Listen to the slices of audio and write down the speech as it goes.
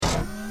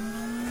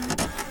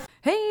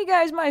Hey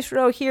guys,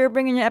 Maestro here,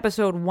 bringing you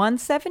episode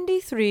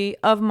 173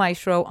 of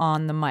Maestro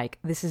on the Mic.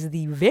 This is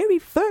the very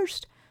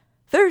first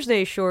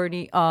Thursday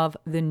shorty of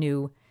the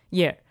new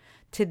year.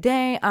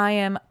 Today I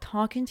am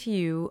talking to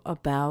you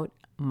about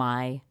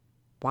my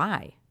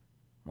why.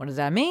 What does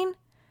that mean?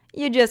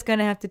 You're just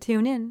gonna have to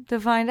tune in to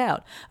find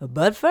out.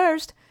 But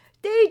first,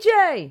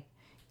 DJ,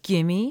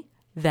 gimme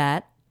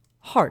that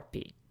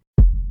heartbeat.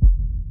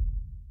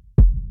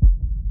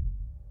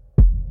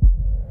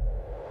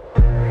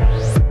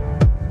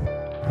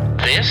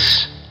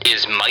 This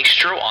is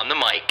Maestro on the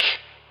Mic,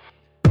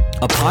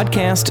 a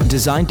podcast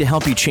designed to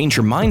help you change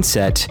your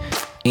mindset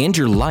and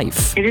your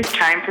life. It is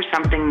time for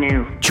something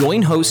new.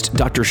 Join host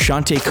Dr.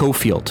 Shante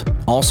Cofield,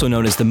 also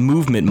known as the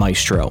Movement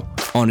Maestro,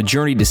 on a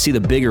journey to see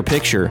the bigger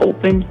picture,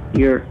 Open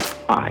your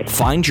eyes.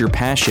 find your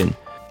passion,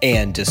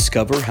 and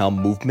discover how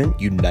movement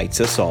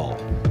unites us all.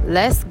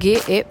 Let's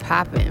get it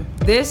poppin'.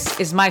 This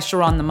is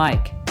Maestro on the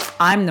Mic.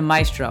 I'm the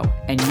Maestro,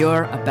 and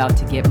you're about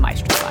to get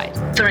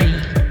Maestro-fied. 3,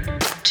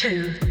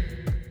 2,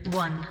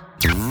 1.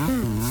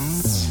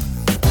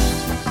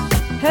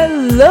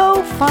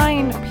 Hello,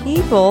 fine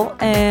people,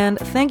 and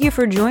thank you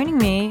for joining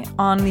me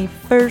on the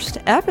first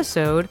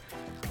episode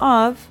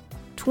of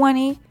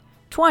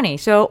 2020.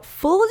 So,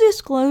 full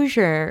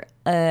disclosure,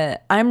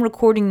 I'm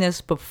recording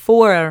this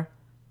before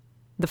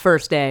the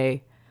first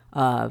day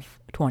of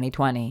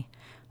 2020.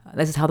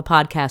 This is how the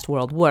podcast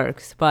world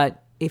works,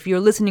 but if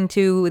you're listening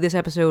to this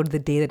episode the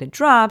day that it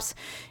drops,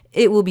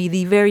 it will be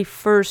the very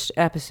first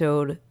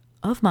episode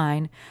of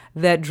mine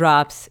that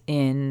drops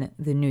in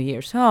the new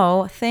year.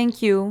 So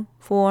thank you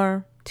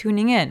for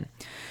tuning in.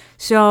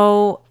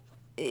 So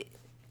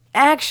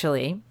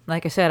actually,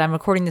 like I said, I'm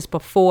recording this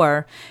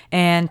before,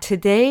 and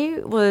today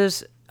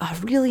was a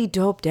really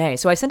dope day.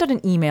 So I sent out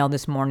an email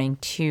this morning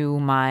to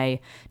my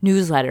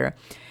newsletter,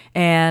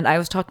 and I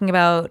was talking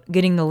about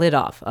getting the lid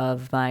off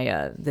of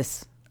my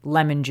this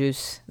lemon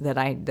juice that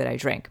I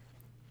drink.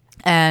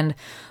 And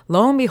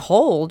lo and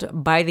behold,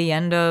 by the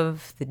end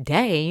of the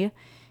day,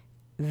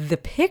 the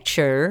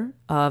picture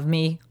of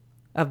me,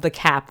 of the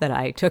cap that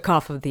I took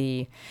off of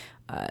the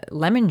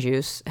lemon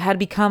juice, had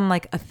become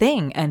like a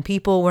thing. And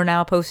people were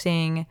now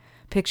posting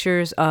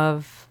pictures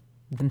of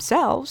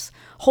themselves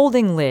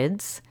holding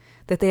lids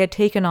that they had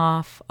taken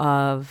off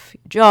of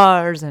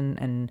jars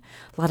and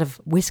a lot of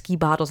whiskey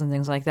bottles and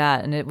things like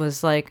that. And it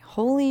was like,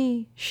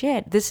 holy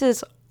shit, this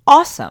is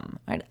awesome.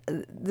 Right?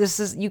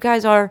 You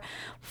guys are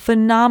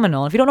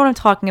phenomenal. If you don't know what I'm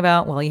talking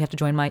about, well, you have to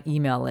join my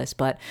email list.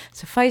 But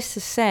suffice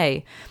to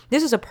say,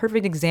 this is a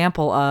perfect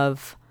example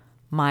of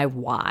my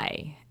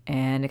why.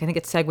 And I think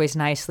it segues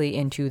nicely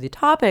into the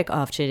topic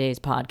of today's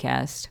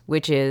podcast,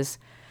 which is,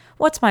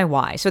 what's my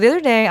why? So the other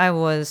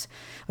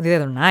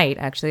night,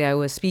 actually, I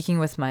was speaking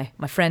with my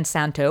friend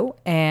Santo,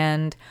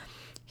 and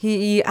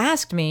he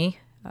asked me,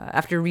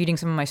 after reading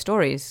some of my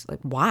stories, like,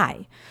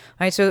 why?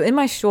 Right. So in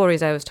my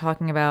stories, I was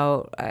talking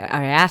about,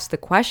 I asked the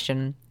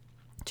question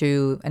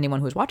to anyone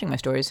who was watching my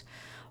stories,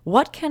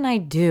 what can I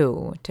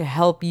do to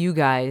help you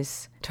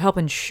guys, to help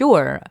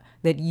ensure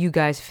that you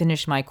guys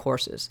finish my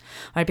courses,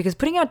 right? Because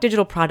putting out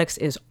digital products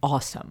is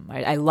awesome,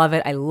 right? I love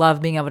it. I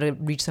love being able to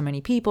reach so many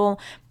people.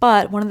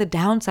 But one of the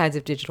downsides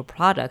of digital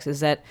products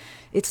is that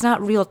it's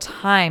not real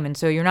time. And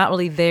so you're not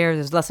really there.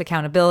 There's less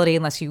accountability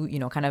unless you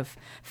kind of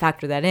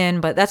factor that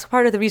in. But that's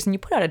part of the reason you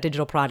put out a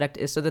digital product,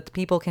 is so that the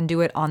people can do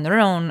it on their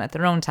own, at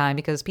their own time,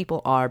 because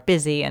people are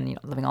busy and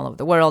living all over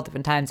the world,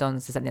 different time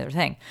zones, this and the other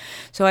thing.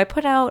 So I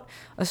put out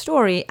a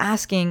story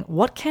asking,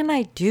 what can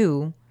I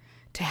do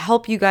to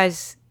help you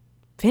guys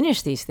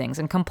finish these things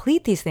and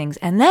complete these things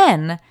and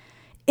then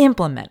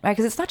implement, right?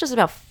 Because it's not just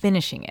about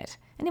finishing it.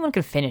 Anyone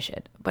can finish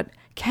it, but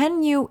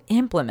can you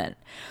implement?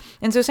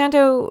 And so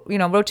Santo,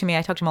 wrote to me.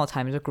 I talk to him all the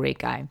time. He's a great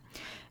guy.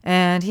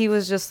 And he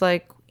was just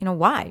like,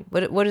 why?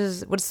 What's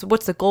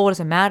the goal? What does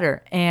it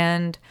matter?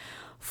 And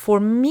for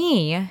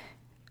me,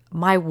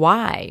 my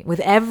why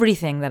with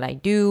everything that I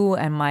do,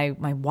 and my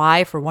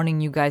why for wanting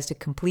you guys to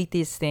complete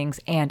these things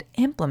and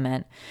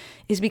implement,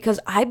 is because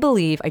I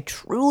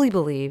truly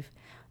believe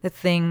that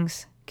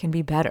things can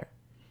be better,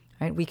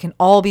 right? We can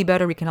all be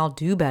better. We can all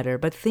do better,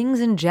 but things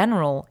in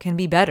general can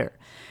be better.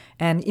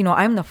 And,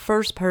 I'm the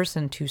first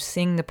person to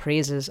sing the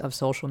praises of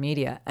social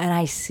media, and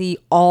I see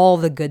all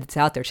the good that's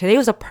out there. Today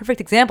was a perfect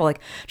example,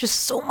 like just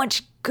so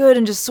much good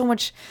and just so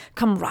much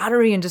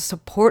camaraderie and just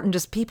support and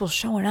just people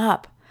showing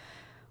up.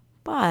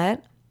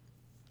 But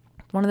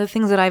one of the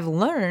things that I've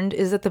learned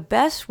is that the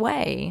best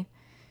way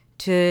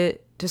to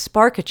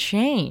spark a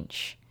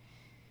change,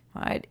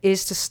 right,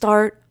 is to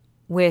start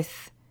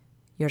with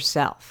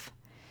yourself.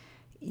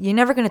 You're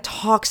never going to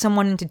talk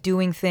someone into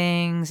doing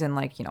things and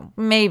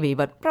maybe,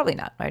 but probably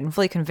not, right? And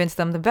fully convince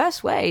them. The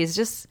best way is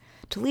just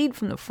to lead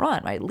from the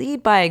front, right?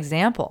 Lead by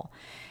example.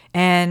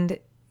 And,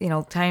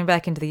 tying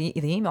back into the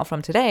email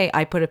from today,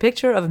 I put a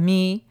picture of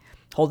me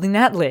holding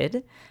that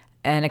lid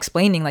and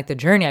explaining the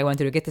journey I went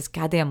through to get this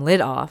goddamn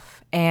lid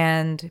off.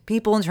 And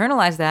people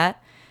internalized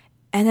that,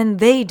 and then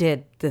they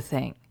did the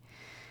thing.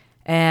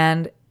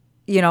 And,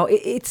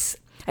 it's,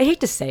 I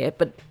hate to say it,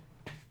 but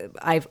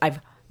I've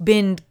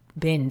been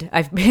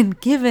been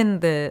given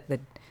the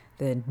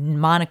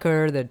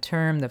moniker, the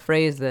term, the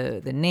phrase,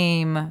 the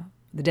name,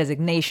 the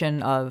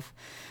designation of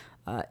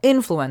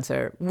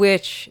influencer,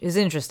 which is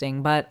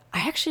interesting, but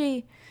I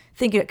actually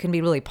think it can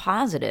be really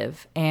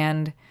positive,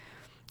 and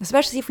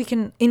especially if we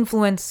can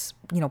influence,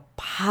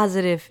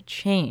 positive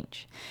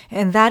change.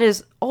 And that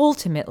is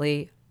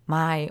ultimately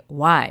my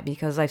why,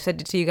 because I've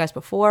said it to you guys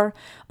before,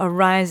 a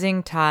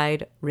rising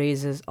tide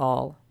raises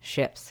all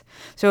ships.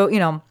 So,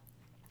 you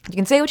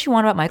can say what you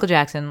want about Michael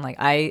Jackson. Like,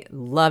 I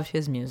loved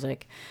his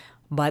music,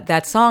 but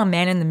that song,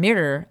 Man in the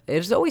Mirror,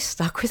 it's always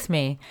stuck with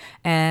me.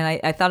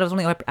 And I thought it was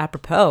only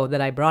apropos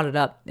that I brought it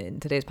up in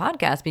today's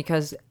podcast,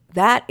 because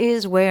that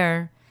is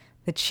where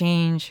the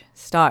change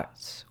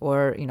starts.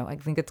 Or, I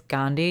think it's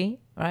Gandhi,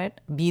 right?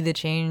 Be the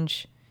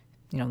change,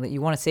 that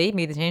you want to see,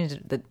 be the change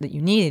that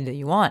you need, that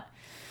you want.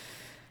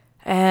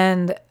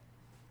 And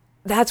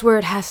that's where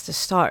it has to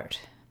start.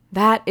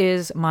 That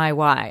is my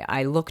why.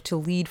 I look to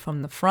lead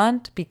from the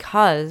front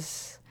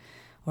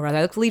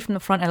I look to lead from the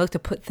front, I look to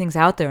put things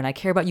out there, and I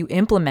care about you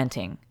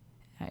implementing,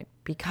 right?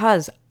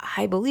 Because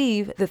I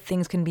believe that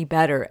things can be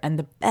better, and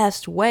the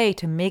best way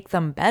to make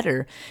them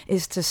better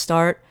is to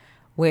start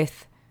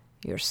with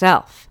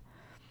yourself.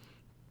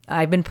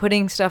 I've been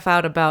putting stuff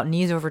out about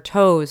knees over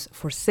toes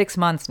for 6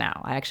 months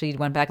now. I actually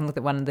went back and looked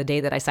at one the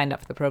day that I signed up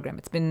for the program.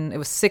 It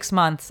was 6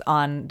 months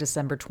on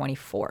December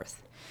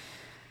 24th.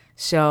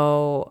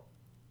 So,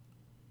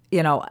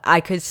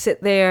 I could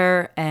sit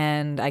there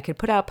and I could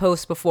put out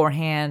posts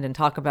beforehand and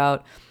talk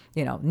about,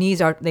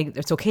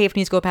 it's okay if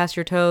knees go past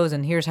your toes,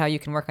 and here's how you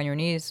can work on your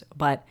knees.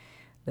 But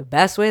the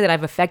best way that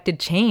I've affected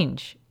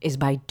change is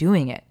by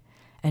doing it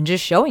and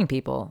just showing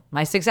people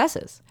my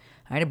successes.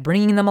 Right,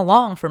 bringing them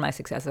along for my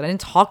success. I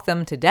didn't talk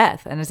them to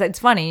death. And it's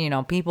funny,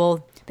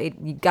 people,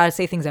 you got to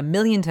say things a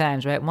million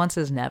times, right? Once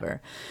is never.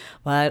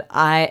 But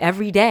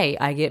every day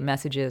I get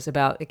messages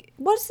about, like,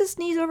 what's this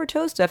knees over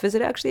toes stuff? Is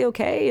it actually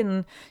okay?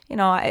 And,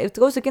 it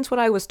goes against what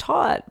I was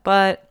taught.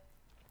 And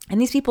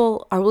these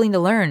people are willing to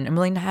learn and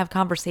willing to have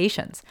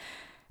conversations.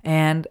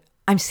 And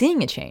I'm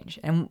seeing a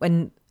change.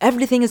 And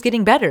everything is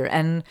getting better.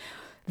 And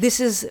this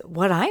is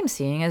what I'm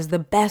seeing as the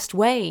best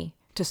way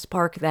to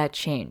spark that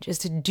change, is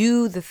to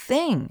do the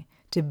thing,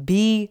 to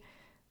be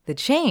the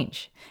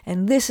change.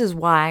 And this is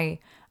why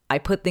I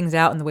put things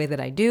out in the way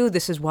that I do.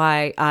 This is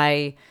why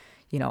I,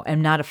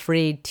 am not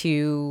afraid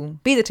to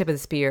be the tip of the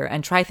spear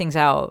and try things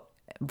out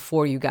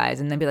for you guys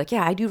and then be like,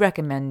 yeah, I do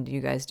recommend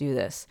you guys do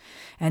this.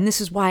 And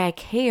this is why I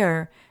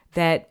care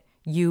that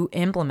you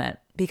implement,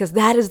 because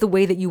that is the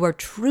way that you are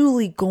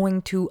truly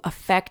going to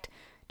affect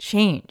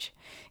change.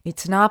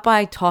 It's not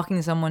by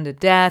talking someone to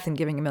death and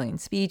giving a million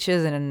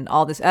speeches and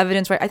all this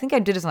evidence, right? I think I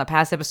did this on a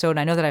past episode, and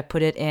I know that I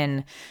put it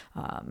in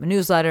a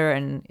newsletter,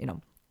 and,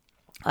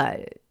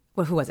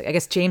 who was it? I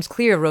guess James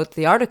Clear wrote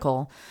the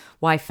article,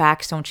 Why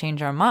Facts Don't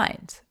Change Our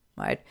Minds,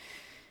 right?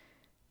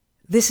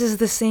 This is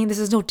the same. This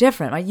is no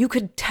different, right? You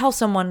could tell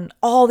someone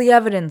all the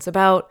evidence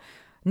about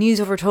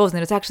knees over toes and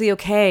that it's actually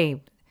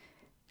okay.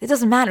 It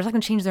doesn't matter. It's not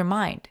going to change their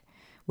mind.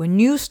 When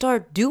you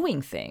start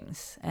doing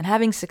things and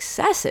having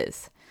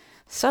successes,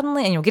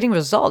 suddenly, and you're getting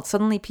results,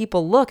 suddenly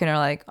people look and are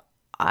like,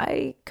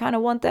 I kind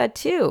of want that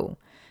too.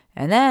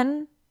 And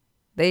then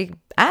they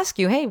ask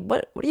you, hey,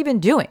 what have you been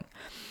doing?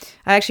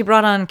 I actually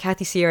brought on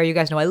Kathy Sierra. You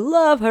guys know I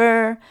love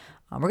her.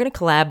 We're going to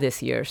collab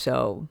this year,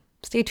 so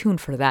stay tuned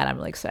for that. I'm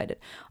really excited.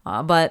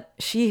 But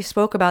she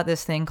spoke about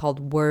this thing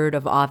called word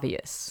of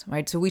obvious,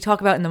 right? So we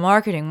talk about in the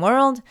marketing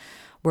world,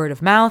 word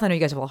of mouth. I know you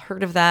guys have all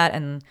heard of that,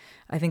 and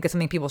I think that's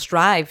something people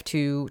strive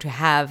to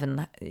have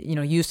and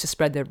use to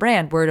spread their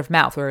brand. Word of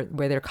mouth, where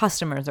their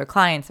customers, their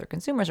clients, their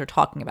consumers are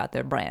talking about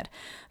their brand.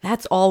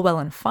 That's all well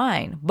and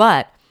fine,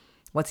 but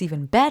what's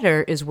even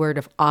better is word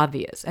of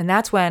obvious, and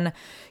that's when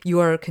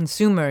your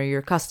consumer,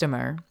 your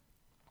customer,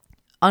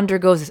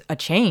 undergoes a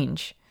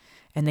change,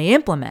 and they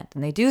implement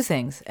and they do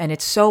things, and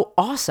it's so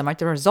awesome. Like,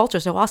 the results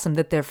are so awesome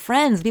that their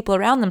friends, people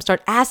around them,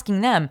 start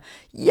asking them,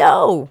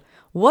 "Yo,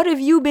 what have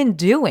you been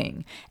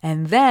doing?"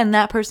 And then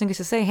that person gets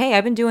to say, hey,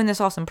 I've been doing this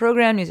awesome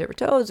program, Knees Over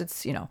Toes.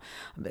 It's,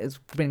 it's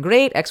been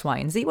great, X, Y,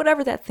 and Z,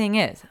 whatever that thing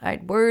is.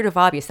 Right? Word of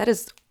obvious. That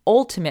is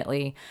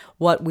ultimately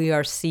what we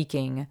are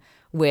seeking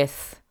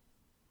with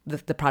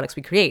the products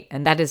we create.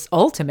 And that is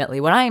ultimately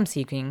what I am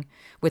seeking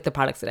with the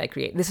products that I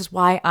create. This is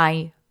why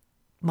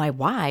my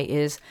why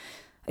is,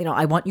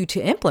 I want you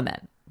to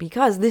implement.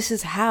 Because this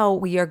is how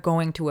we are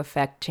going to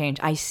affect change.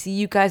 I see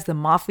you guys. The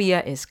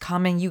mafia is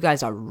coming. You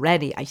guys are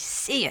ready. I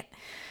see it.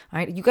 All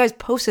right. You guys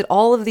posted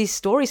all of these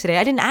stories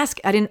today.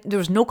 There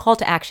was no call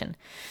to action.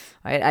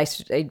 All right.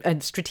 I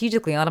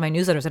strategically, in a lot of my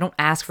newsletters, I don't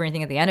ask for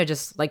anything at the end. I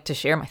just like to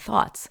share my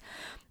thoughts.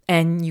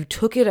 And you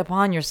took it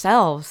upon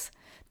yourselves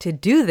to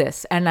do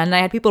this. And then I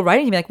had people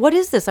writing to me like, what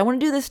is this? I want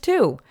to do this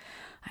too.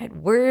 I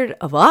had word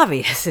of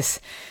obvious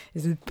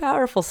is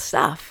powerful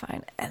stuff.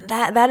 Right? And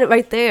that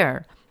right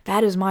there,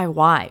 that is my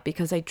why,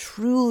 because I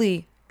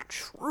truly,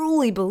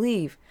 truly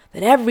believe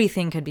that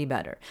everything could be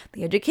better.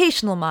 The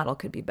educational model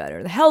could be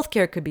better. The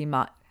healthcare could be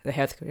The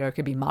healthcare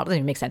could be modeled. Doesn't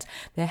even make sense.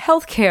 The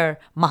healthcare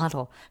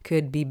model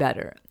could be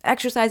better.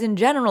 Exercise in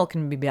general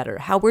can be better.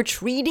 How we're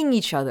treating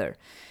each other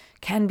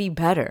can be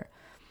better.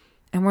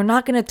 And we're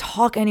not going to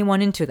talk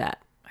anyone into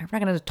that. We're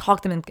not going to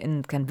talk them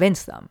and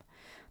convince them.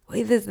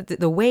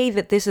 The way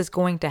that this is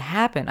going to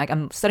happen, like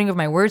I'm studying over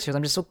my words here.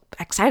 I'm just so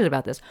excited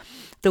about this.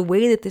 The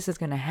way that this is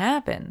going to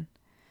happen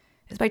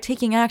is by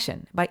taking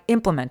action, by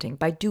implementing,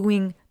 by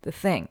doing the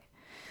thing.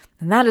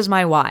 And that is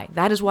my why.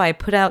 That is why I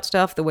put out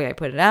stuff the way I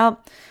put it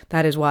out.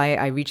 That is why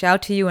I reach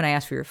out to you and I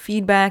ask for your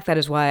feedback. That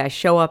is why I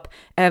show up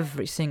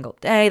every single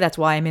day. That's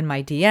why I'm in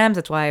my DMs.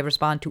 That's why I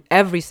respond to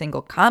every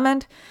single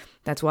comment.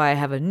 That's why I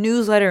have a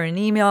newsletter and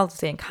email to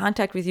stay in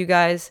contact with you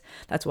guys.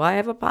 That's why I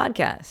have a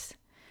podcast.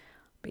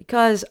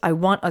 Because I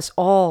want us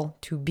all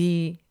to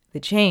be the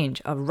change.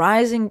 A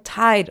rising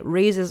tide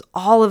raises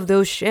all of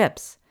those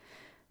ships.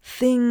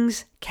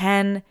 Things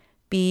can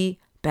be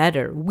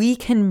better. We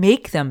can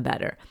make them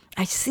better.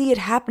 I see it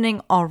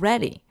happening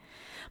already.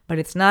 But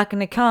it's not going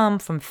to come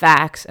from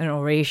facts and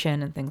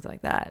oration and things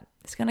like that.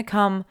 It's going to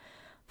come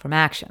from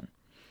action.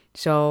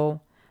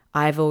 So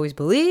I've always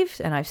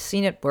believed, and I've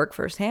seen it work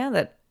firsthand,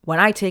 that when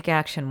I take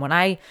action, when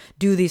I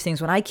do these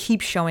things, when I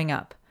keep showing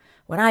up,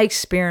 when I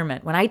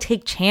experiment, when I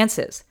take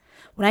chances,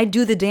 when I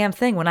do the damn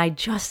thing, when I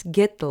just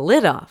get the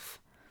lid off,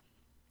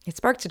 it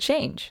sparks a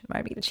change. It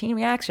might be the chain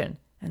reaction.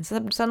 And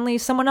suddenly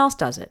someone else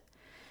does it.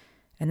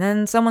 And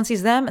then someone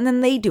sees them, and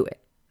then they do it.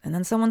 And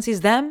then someone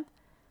sees them,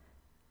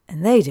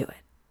 and they do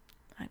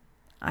it.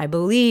 I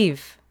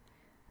believe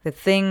that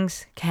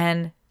things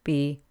can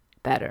be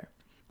better.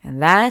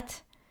 And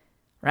that,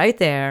 right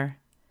there,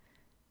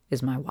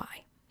 is my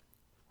why.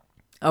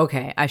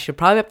 Okay, I should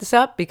probably wrap this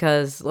up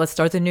because let's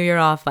start the new year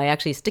off by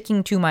actually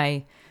sticking to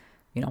my,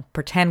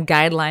 pretend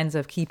guidelines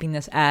of keeping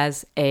this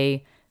as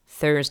a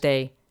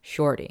Thursday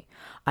shorty.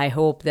 I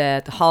hope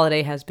that the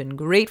holiday has been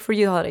great for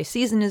you. The holiday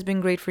season has been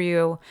great for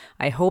you.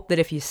 I hope that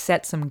if you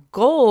set some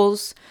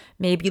goals,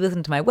 maybe you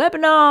listen to my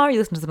webinar, you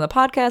listen to some of the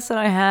podcasts that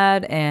I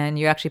had, and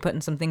you're actually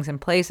putting some things in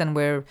place and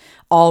we're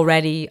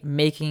already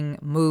making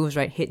moves,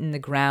 right? Hitting the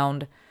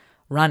ground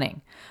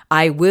running.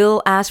 I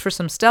will ask for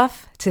some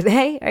stuff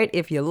today, right?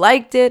 If you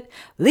liked it,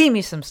 leave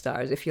me some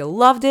stars. If you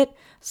loved it,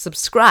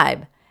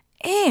 subscribe.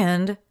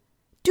 And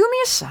do me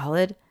a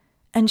solid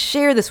and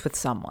share this with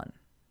someone.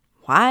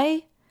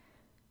 Why?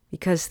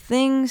 Because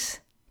things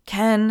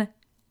can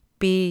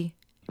be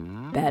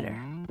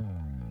better.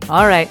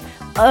 All right,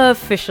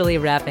 officially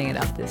wrapping it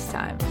up this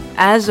time.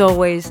 As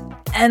always,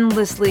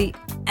 endlessly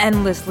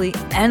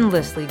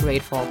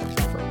grateful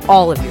for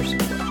all of your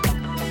support.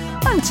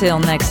 Until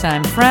next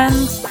time,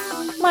 friends,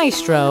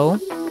 Maestro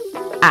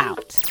out.